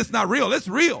not saying it's not real. It's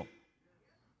real.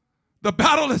 The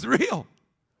battle is real.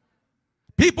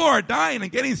 People are dying and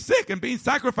getting sick and being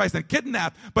sacrificed and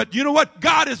kidnapped. But you know what?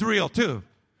 God is real too.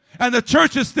 And the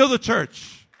church is still the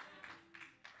church.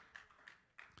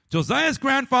 Josiah's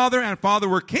grandfather and father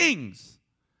were kings.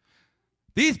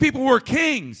 These people were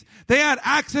kings. They had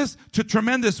access to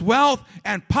tremendous wealth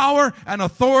and power and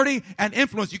authority and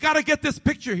influence. You got to get this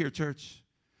picture here, church.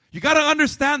 You got to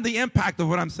understand the impact of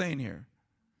what I'm saying here.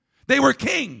 They were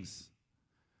kings.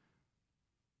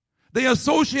 They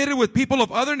associated with people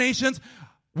of other nations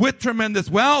with tremendous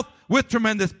wealth, with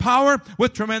tremendous power,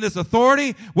 with tremendous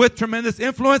authority, with tremendous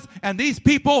influence. And these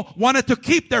people wanted to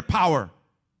keep their power.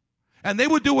 And they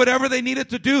would do whatever they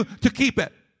needed to do to keep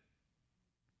it.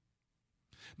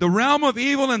 The realm of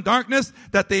evil and darkness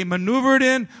that they maneuvered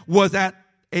in was at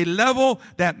a level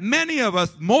that many of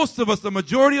us, most of us, the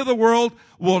majority of the world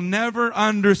will never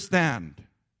understand.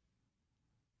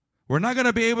 We're not going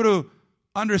to be able to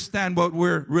understand what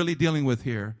we're really dealing with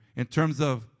here in terms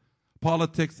of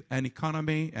politics and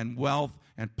economy and wealth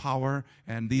and power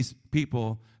and these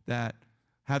people that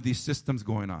have these systems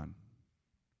going on.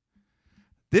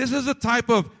 This is a type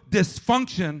of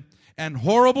dysfunction and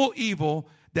horrible evil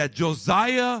that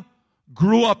Josiah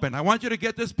grew up in. I want you to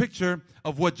get this picture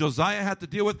of what Josiah had to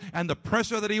deal with and the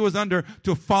pressure that he was under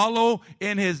to follow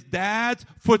in his dad's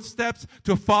footsteps,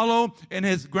 to follow in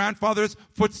his grandfather's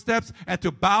footsteps, and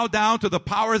to bow down to the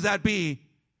powers that be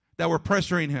that were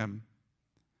pressuring him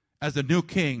as the new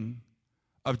king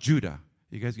of Judah.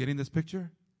 You guys getting this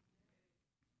picture?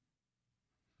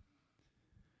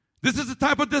 This is the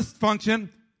type of dysfunction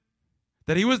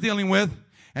that he was dealing with.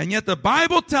 And yet the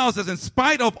Bible tells us, in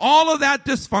spite of all of that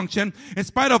dysfunction, in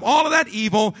spite of all of that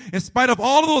evil, in spite of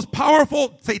all of those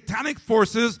powerful satanic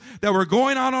forces that were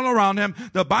going on all around him,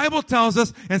 the Bible tells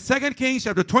us in 2 Kings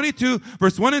chapter 22,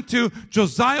 verse 1 and 2,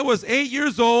 Josiah was 8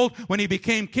 years old when he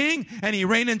became king, and he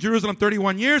reigned in Jerusalem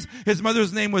 31 years. His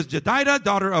mother's name was Jedidah,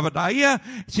 daughter of Adaiah.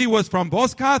 She was from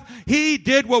Bozkath. He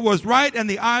did what was right in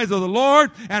the eyes of the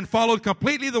Lord and followed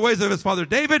completely the ways of his father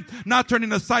David, not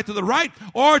turning aside to the right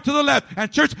or to the left. And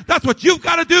church, that's what you've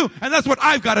got to do, and that's what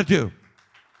I've got to do.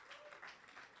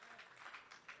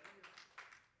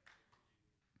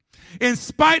 In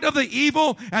spite of the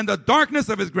evil and the darkness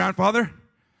of his grandfather,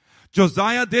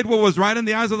 Josiah did what was right in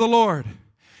the eyes of the Lord.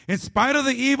 In spite of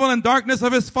the evil and darkness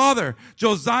of his father,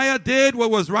 Josiah did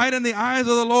what was right in the eyes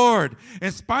of the Lord.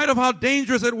 In spite of how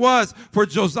dangerous it was for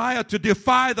Josiah to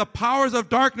defy the powers of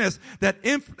darkness that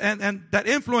that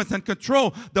influence and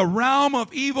control the realm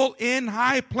of evil in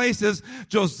high places,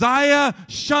 Josiah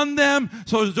shunned them.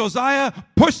 So Josiah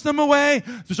pushed them away.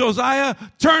 Josiah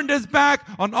turned his back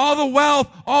on all the wealth,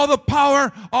 all the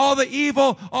power, all the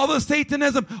evil, all the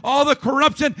Satanism, all the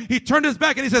corruption. He turned his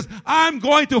back and he says, I'm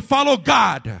going to follow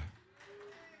God.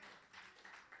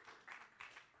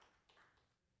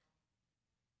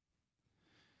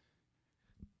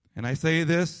 And I say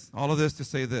this, all of this to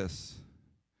say this.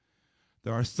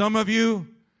 There are some of you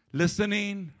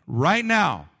listening right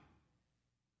now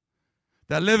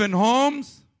that live in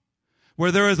homes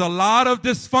where there is a lot of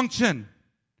dysfunction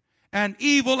and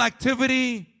evil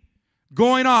activity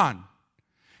going on.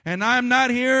 And I'm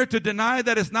not here to deny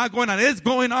that it's not going on. It's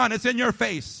going on. It's in your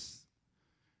face.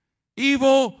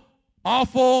 Evil,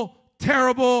 awful,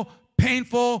 terrible,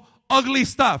 painful, ugly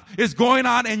stuff is going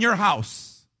on in your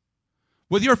house,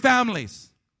 with your families,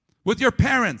 with your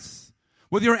parents,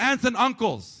 with your aunts and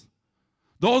uncles.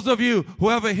 Those of you who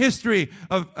have a history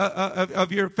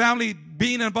of your family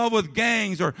being involved with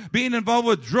gangs or being involved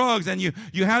with drugs, and you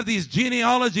have these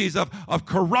genealogies of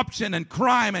corruption and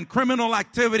crime and criminal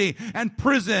activity and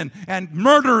prison and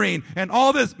murdering and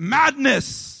all this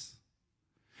madness.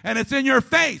 And it's in your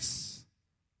face.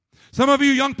 Some of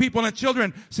you young people and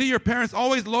children see your parents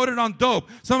always loaded on dope.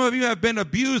 Some of you have been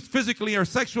abused physically or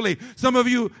sexually. Some of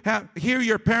you hear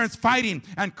your parents fighting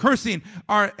and cursing,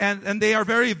 and they are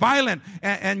very violent,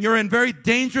 and you're in very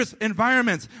dangerous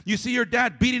environments. You see your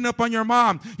dad beating up on your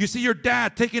mom. You see your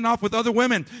dad taking off with other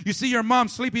women. You see your mom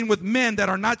sleeping with men that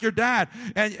are not your dad,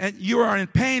 and you are in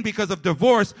pain because of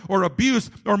divorce or abuse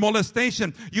or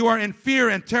molestation. You are in fear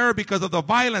and terror because of the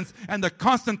violence and the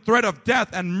constant threat of death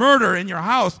and murder in your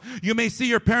house. You may see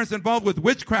your parents involved with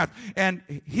witchcraft and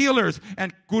healers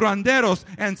and curanderos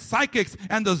and psychics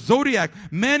and the zodiac.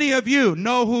 Many of you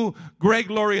know who Greg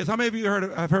Laurie is. How many of you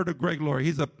have heard of Greg Laurie?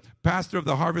 He's a pastor of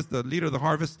the Harvest, the leader of the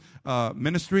Harvest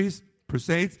Ministries,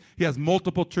 Crusades. He has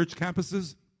multiple church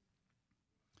campuses.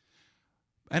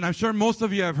 And I'm sure most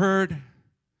of you have heard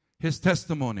his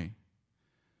testimony.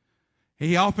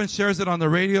 He often shares it on the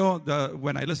radio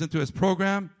when I listen to his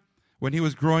program. When he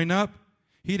was growing up,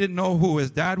 he didn't know who his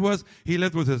dad was. He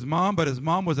lived with his mom, but his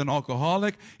mom was an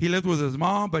alcoholic. He lived with his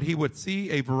mom, but he would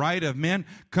see a variety of men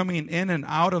coming in and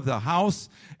out of the house,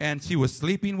 and she was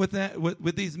sleeping with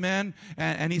these men,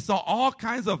 and he saw all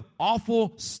kinds of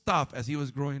awful stuff as he was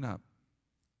growing up.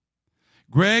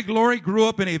 Greg Laurie grew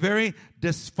up in a very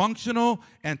dysfunctional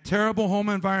and terrible home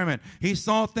environment. He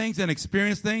saw things and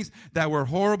experienced things that were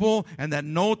horrible and that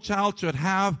no child should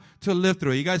have to live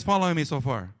through. You guys following me so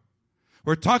far?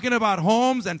 We're talking about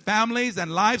homes and families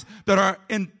and lives that are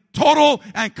in total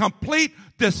and complete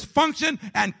dysfunction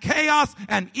and chaos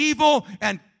and evil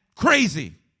and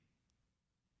crazy.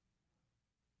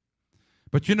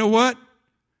 But you know what?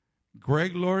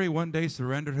 Greg Laurie one day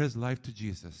surrendered his life to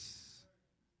Jesus.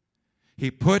 He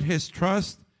put his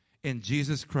trust in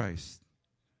Jesus Christ.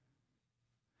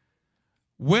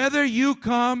 Whether you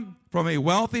come from a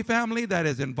wealthy family that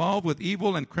is involved with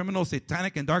evil and criminal,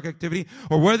 satanic and dark activity,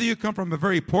 or whether you come from a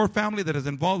very poor family that is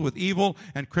involved with evil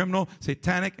and criminal,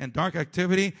 satanic and dark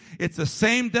activity, it's the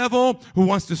same devil who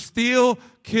wants to steal,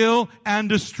 kill, and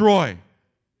destroy.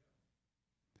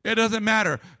 It doesn't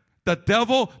matter. The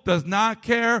devil does not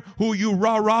care who you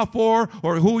rah-rah for,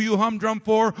 or who you humdrum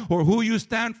for, or who you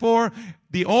stand for.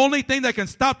 The only thing that can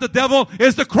stop the devil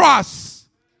is the cross.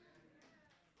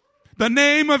 The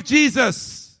name of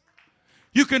Jesus.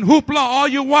 You can hoopla all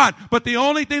you want, but the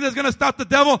only thing that's going to stop the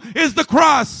devil is the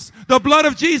cross, the blood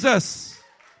of Jesus.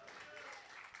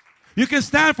 You can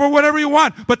stand for whatever you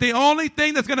want, but the only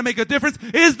thing that's going to make a difference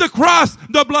is the cross,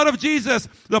 the blood of Jesus.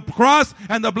 The cross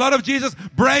and the blood of Jesus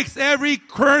breaks every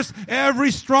curse,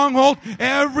 every stronghold,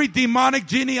 every demonic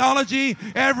genealogy,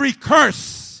 every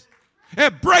curse.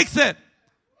 It breaks it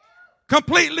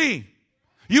completely.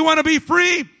 You want to be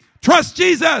free? Trust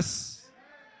Jesus.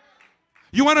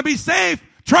 You want to be safe?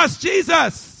 Trust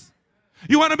Jesus.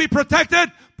 You want to be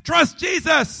protected? Trust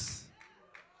Jesus.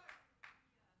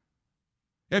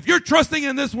 If you're trusting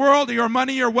in this world, your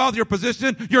money, your wealth, your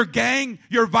position, your gang,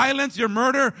 your violence, your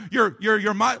murder, your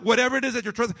whatever it is that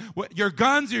you're trusting, your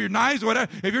guns, your knives,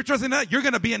 whatever, if you're trusting that, you're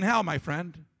going to be in hell, my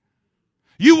friend.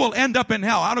 You will end up in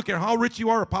hell. I don't care how rich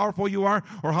you are or powerful you are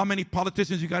or how many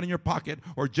politicians you got in your pocket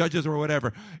or judges or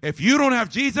whatever. If you don't have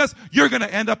Jesus, you're going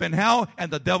to end up in hell and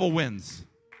the devil wins.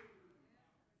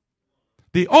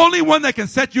 The only one that can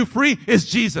set you free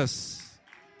is Jesus.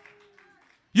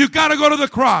 You got to go to the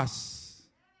cross.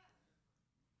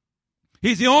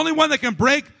 He's the only one that can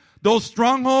break those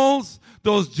strongholds,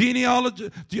 those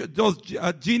genealogy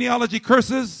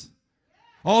curses,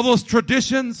 all those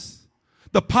traditions.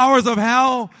 The powers of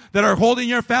hell that are holding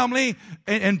your family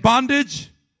in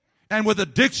bondage and with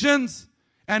addictions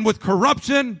and with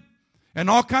corruption and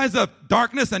all kinds of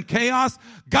darkness and chaos.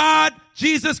 God,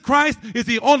 Jesus Christ, is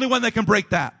the only one that can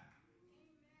break that.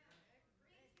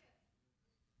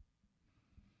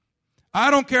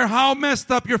 I don't care how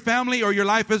messed up your family or your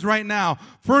life is right now.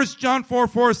 1 John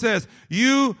 4:4 says,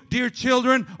 you, dear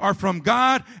children, are from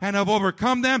God and have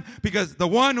overcome them, because the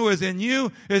one who is in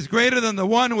you is greater than the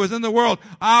one who is in the world.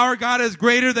 Our God is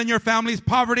greater than your family's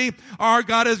poverty. Our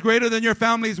God is greater than your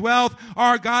family's wealth.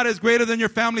 Our God is greater than your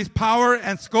family's power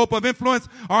and scope of influence.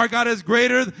 Our God is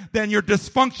greater than your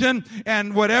dysfunction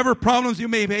and whatever problems you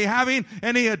may be having,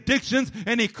 any addictions,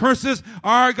 any curses.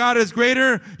 Our God is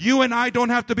greater. You and I don't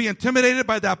have to be intimidated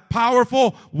by the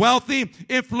powerful, wealthy,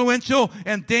 influential,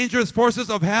 and dangerous forces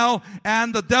of hell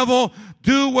and the devil.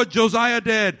 Do what Josiah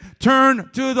did. Turn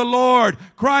to the Lord.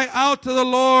 Cry out to the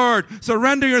Lord.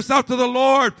 Surrender yourself to the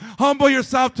Lord. Humble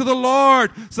yourself to the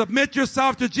Lord. Submit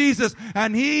yourself to Jesus,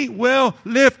 and He will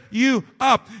lift you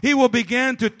up. He will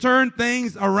begin to turn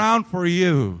things around for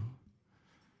you.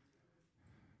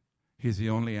 He's the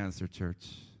only answer, church.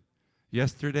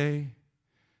 Yesterday,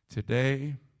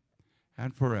 today,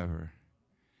 and forever.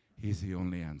 He's the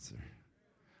only answer.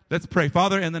 Let's pray.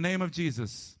 Father, in the name of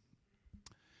Jesus,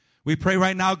 we pray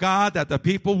right now, God, that the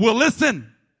people will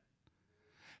listen.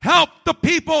 Help the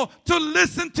people to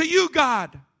listen to you,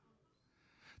 God.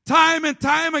 Time and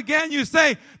time again you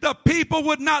say the people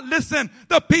would not listen.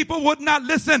 The people would not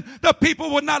listen. The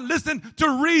people would not listen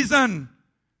to reason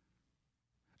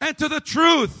and to the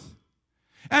truth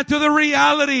and to the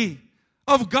reality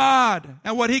of God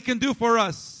and what He can do for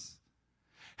us.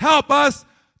 Help us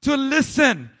to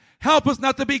listen. Help us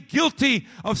not to be guilty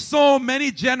of so many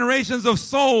generations of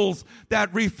souls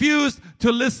that refused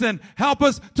to listen. Help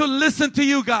us to listen to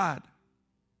you, God,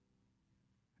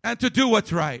 and to do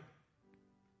what's right.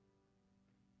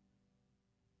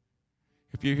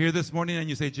 If you're here this morning and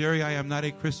you say, Jerry, I am not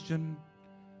a Christian.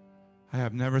 I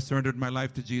have never surrendered my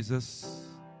life to Jesus.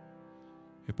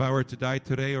 If I were to die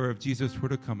today, or if Jesus were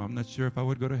to come, I'm not sure if I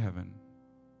would go to heaven.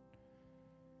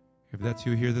 If that's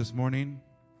you here this morning,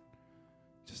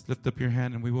 just lift up your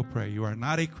hand and we will pray. You are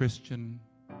not a Christian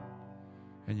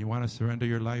and you want to surrender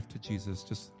your life to Jesus,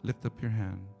 just lift up your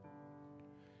hand.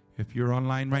 If you're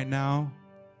online right now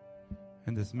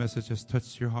and this message has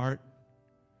touched your heart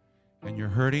and you're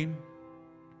hurting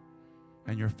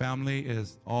and your family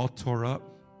is all tore up,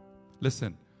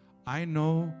 listen, I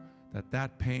know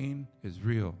that pain is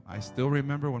real. I still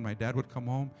remember when my dad would come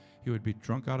home, he would be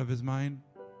drunk out of his mind.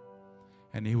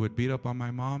 And he would beat up on my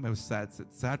mom. It was sad.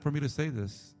 It's sad for me to say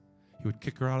this. He would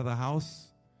kick her out of the house.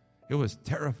 It was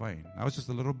terrifying. I was just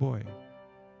a little boy.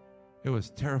 It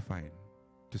was terrifying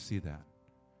to see that,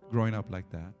 growing up like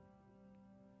that.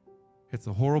 It's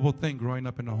a horrible thing growing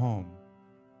up in a home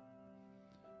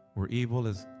where evil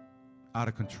is out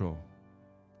of control.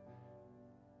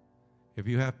 If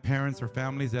you have parents or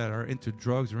families that are into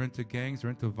drugs or into gangs or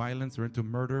into violence or into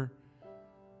murder,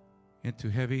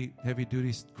 into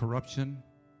heavy-duty corruption,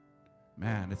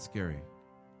 man, it's scary.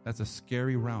 That's a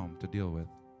scary realm to deal with.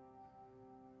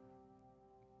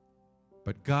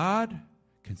 But God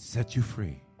can set you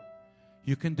free.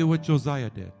 You can do what Josiah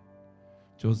did.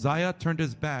 Josiah turned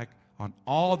his back on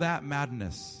all that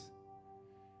madness,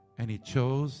 and he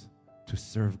chose to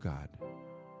serve God.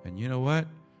 And you know what?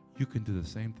 You can do the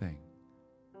same thing.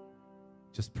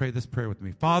 Just pray this prayer with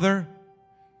me. Father,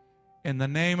 in the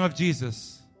name of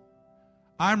Jesus,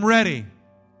 I'm ready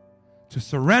to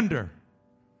surrender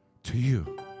to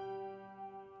you.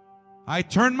 I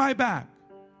turn my back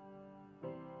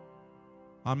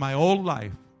on my old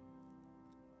life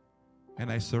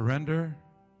and I surrender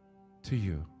to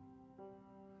you.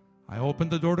 I open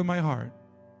the door to my heart.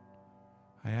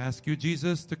 I ask you,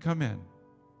 Jesus, to come in.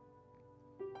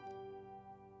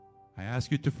 I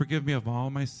ask you to forgive me of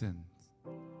all my sins.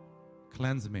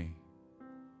 Cleanse me.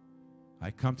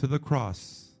 I come to the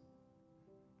cross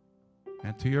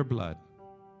and to your blood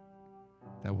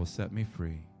that will set me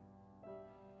free.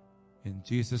 In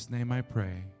Jesus' name I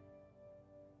pray.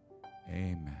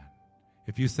 Amen.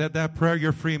 If you said that prayer,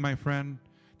 you're free, my friend.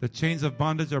 The chains of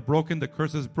bondage are broken. The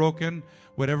curse is broken.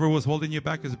 Whatever was holding you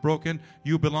back is broken.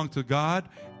 You belong to God.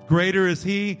 Greater is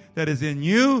He that is in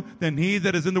you than he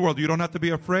that is in the world. You don't have to be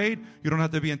afraid. You don't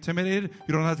have to be intimidated.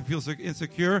 You don't have to feel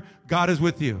insecure. God is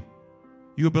with you.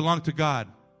 You belong to God,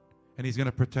 and He's going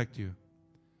to protect you.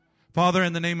 Father,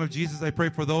 in the name of Jesus, I pray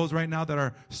for those right now that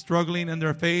are struggling in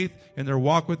their faith, in their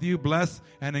walk with you. Bless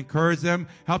and encourage them.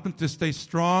 Help them to stay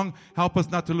strong. Help us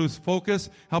not to lose focus.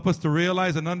 Help us to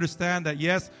realize and understand that,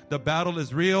 yes, the battle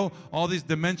is real. All these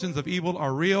dimensions of evil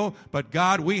are real. But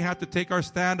God, we have to take our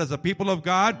stand as a people of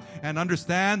God and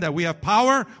understand that we have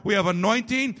power, we have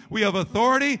anointing, we have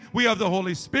authority, we have the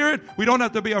Holy Spirit. We don't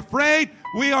have to be afraid.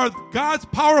 We are God's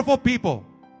powerful people.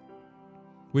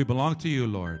 We belong to you,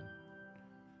 Lord.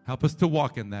 Help us to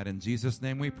walk in that. In Jesus'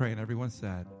 name we pray. And everyone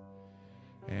said,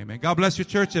 Amen. God bless you,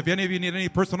 church. If any of you need any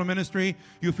personal ministry,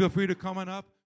 you feel free to come on up.